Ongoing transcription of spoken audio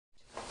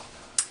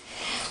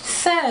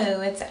So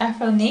it's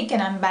Afronique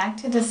and I'm back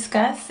to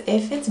discuss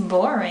if it's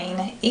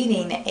boring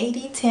eating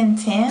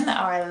 80-10-10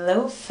 or a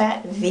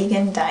low-fat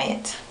vegan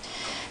diet.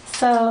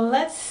 So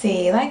let's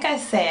see, like I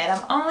said,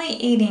 I'm only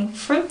eating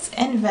fruits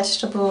and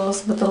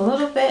vegetables with a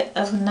little bit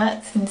of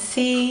nuts and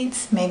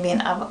seeds, maybe an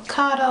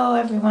avocado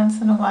every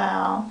once in a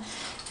while,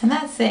 and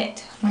that's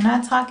it. We're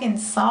not talking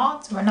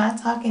salt, we're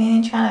not talking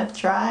any kind of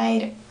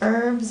dried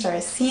herbs or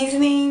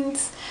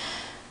seasonings,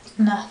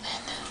 nothing.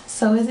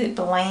 So is it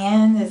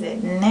bland? Is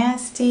it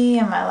nasty?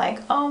 Am I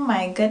like, oh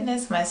my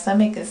goodness, my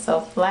stomach is so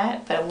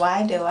flat, but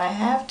why do I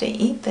have to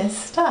eat this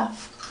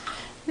stuff?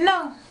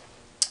 No,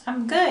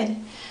 I'm good.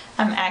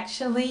 I'm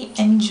actually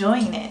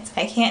enjoying it.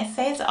 I can't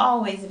say it's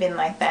always been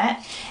like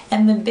that.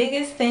 And the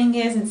biggest thing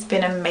is it's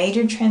been a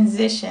major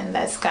transition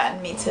that's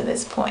gotten me to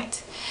this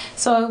point.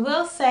 So I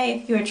will say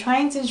if you're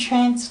trying to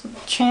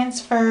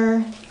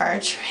transfer or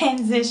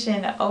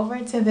transition over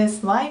to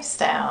this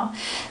lifestyle,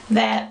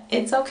 that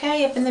it's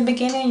okay if in the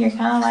beginning you're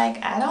kind of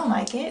like, I don't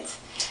like it.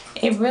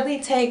 It really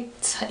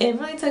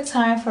took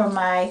time for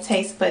my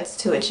taste buds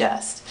to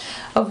adjust.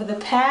 Over the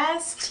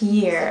past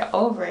year,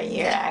 over a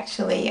year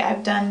actually,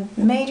 I've done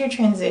major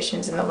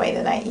transitions in the way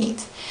that I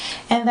eat.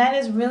 And that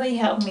has really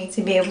helped me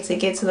to be able to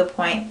get to the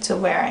point to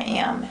where I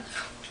am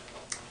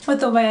with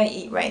the way I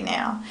eat right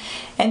now.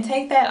 And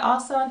take that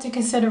also into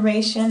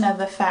consideration of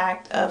the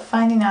fact of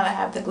finding out I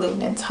have the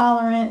gluten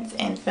intolerance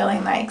and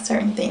feeling like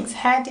certain things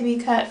had to be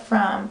cut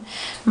from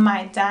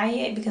my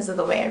diet because of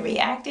the way I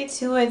reacted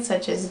to it,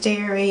 such as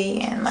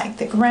dairy and like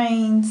the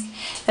grains,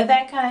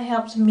 that kind of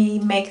helped me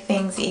make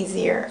things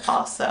easier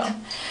also.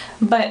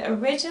 But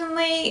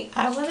originally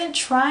I wasn't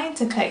trying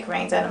to cut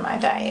grains out of my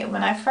diet.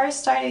 When I first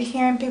started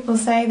hearing people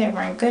say they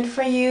weren't good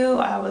for you,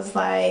 I was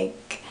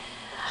like,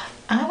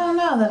 I don't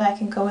know that I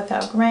can go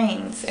without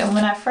grains. And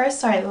when I first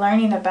started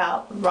learning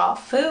about raw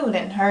food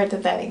and heard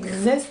that that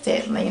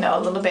existed, you know,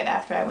 a little bit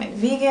after I went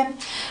vegan,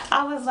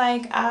 I was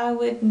like, I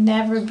would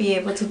never be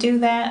able to do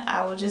that.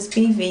 I will just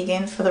be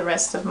vegan for the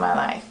rest of my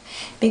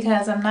life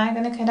because I'm not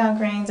going to cut out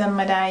grains on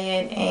my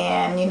diet.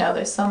 And, you know,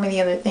 there's so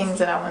many other things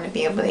that I want to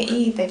be able to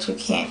eat that you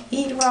can't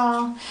eat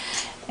raw.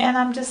 And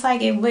I'm just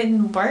like, it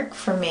wouldn't work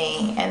for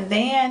me. And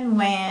then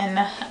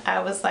when I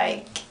was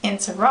like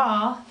into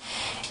raw,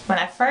 when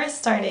I first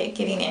started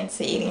getting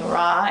into eating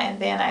raw, and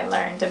then I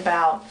learned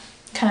about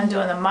kind of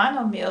doing the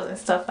mono meals and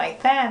stuff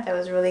like that, that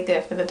was really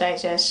good for the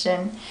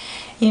digestion.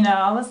 You know,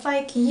 I was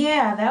like,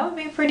 yeah, that would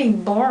be pretty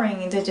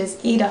boring to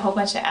just eat a whole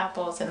bunch of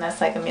apples and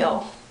that's like a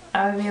meal.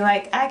 I would be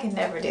like, I could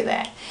never do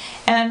that.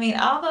 And I mean,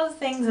 all those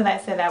things that I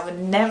said I would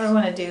never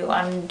want to do,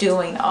 I'm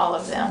doing all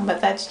of them.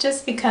 But that's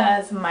just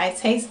because my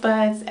taste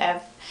buds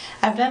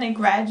I've done it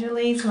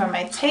gradually to where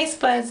my taste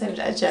buds have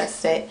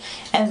adjusted,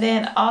 and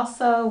then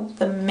also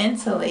the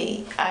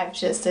mentally I've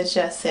just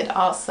adjusted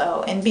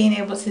also, and being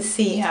able to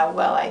see how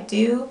well I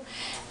do,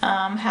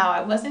 how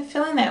I wasn't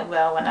feeling that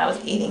well when I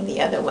was eating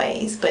the other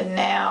ways, but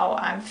now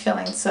I'm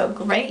feeling so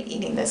great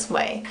eating this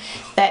way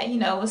that, you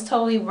know, it was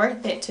totally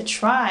worth it to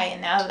try.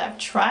 And now that I've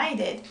tried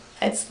it,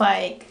 it's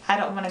like I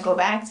don't want to go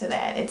back to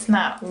that. It's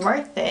not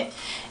worth it.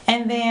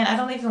 And then I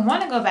don't even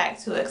want to go back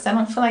to it because I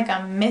don't feel like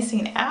I'm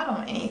missing out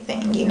on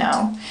anything, you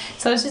know.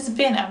 So it's just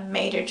been a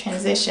major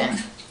transition.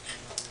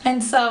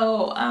 And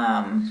so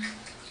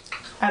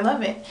I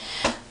love it.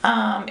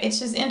 It's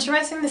just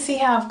interesting to see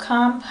how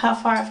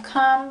far I've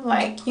come.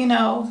 Like, you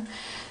know,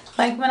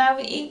 like when I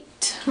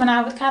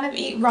would kind of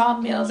eat raw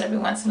meals every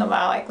once in a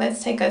while, like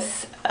let's take a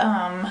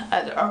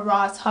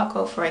raw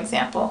taco for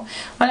example.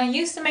 When I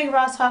used to make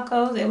raw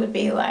tacos, it would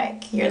be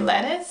like your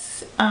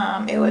lettuce,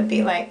 it would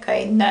be like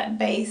a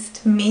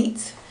nut-based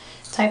meat,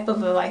 type of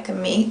like a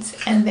meat,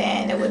 and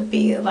then it would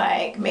be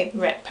like maybe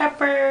red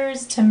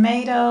peppers,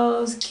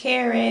 tomatoes,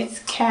 carrots,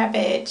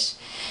 cabbage,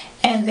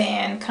 and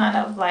then kind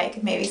of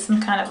like maybe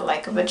some kind of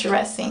like a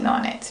dressing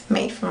on it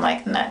made from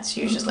like nuts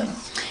usually.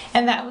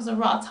 And that was a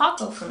raw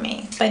taco for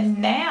me. But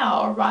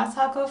now a raw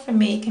taco for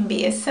me can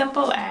be as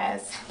simple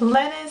as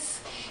lettuce,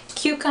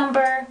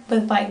 cucumber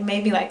with like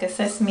maybe like a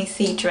sesame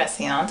seed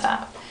dressing on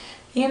top.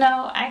 You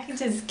know, I can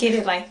just get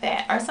it like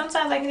that. Or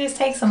sometimes I can just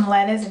take some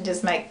lettuce and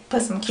just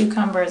put some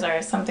cucumbers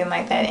or something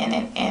like that in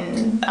it,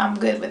 and I'm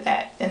good with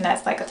that. And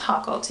that's like a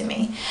taco to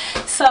me.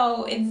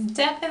 So it's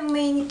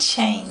definitely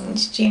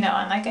changed, you know.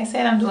 And like I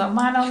said, I'm doing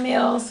mono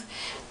meals,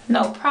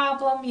 no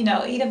problem. You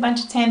know, eat a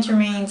bunch of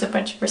tangerines, a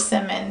bunch of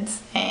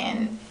persimmons,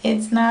 and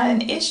it's not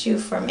an issue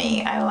for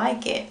me. I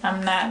like it.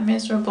 I'm not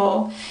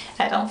miserable.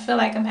 I don't feel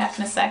like I'm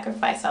having to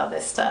sacrifice all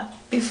this stuff.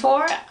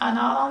 Before, in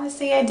all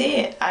honesty, I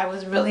did. I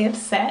was really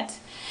upset.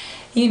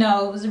 You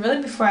know, it was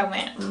really before I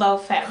went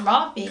low-fat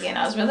raw vegan.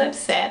 I was really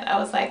upset. I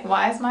was like,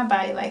 why is my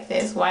body like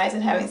this? Why is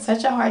it having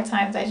such a hard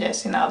time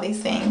digesting all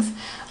these things?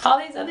 All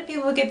these other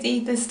people get to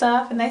eat this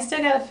stuff and they still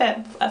got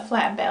a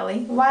flat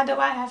belly. Why do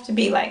I have to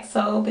be like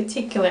so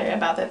particular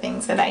about the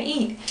things that I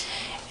eat?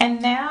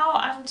 And now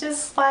I'm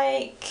just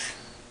like,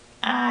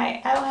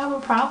 I don't have a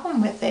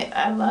problem with it.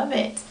 I love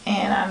it.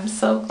 And I'm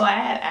so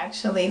glad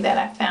actually that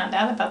I found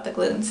out about the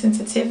gluten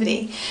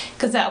sensitivity,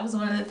 because that was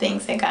one of the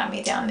things that got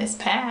me down this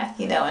path,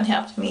 you know, and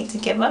helped me to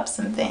give up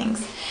some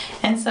things.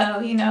 And so,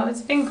 you know,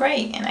 it's been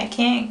great and I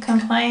can't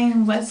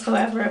complain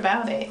whatsoever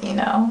about it. You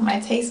know, my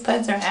taste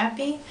buds are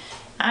happy.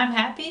 I'm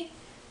happy.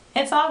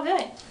 It's all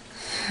good.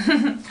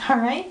 All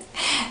right.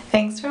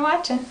 Thanks for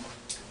watching.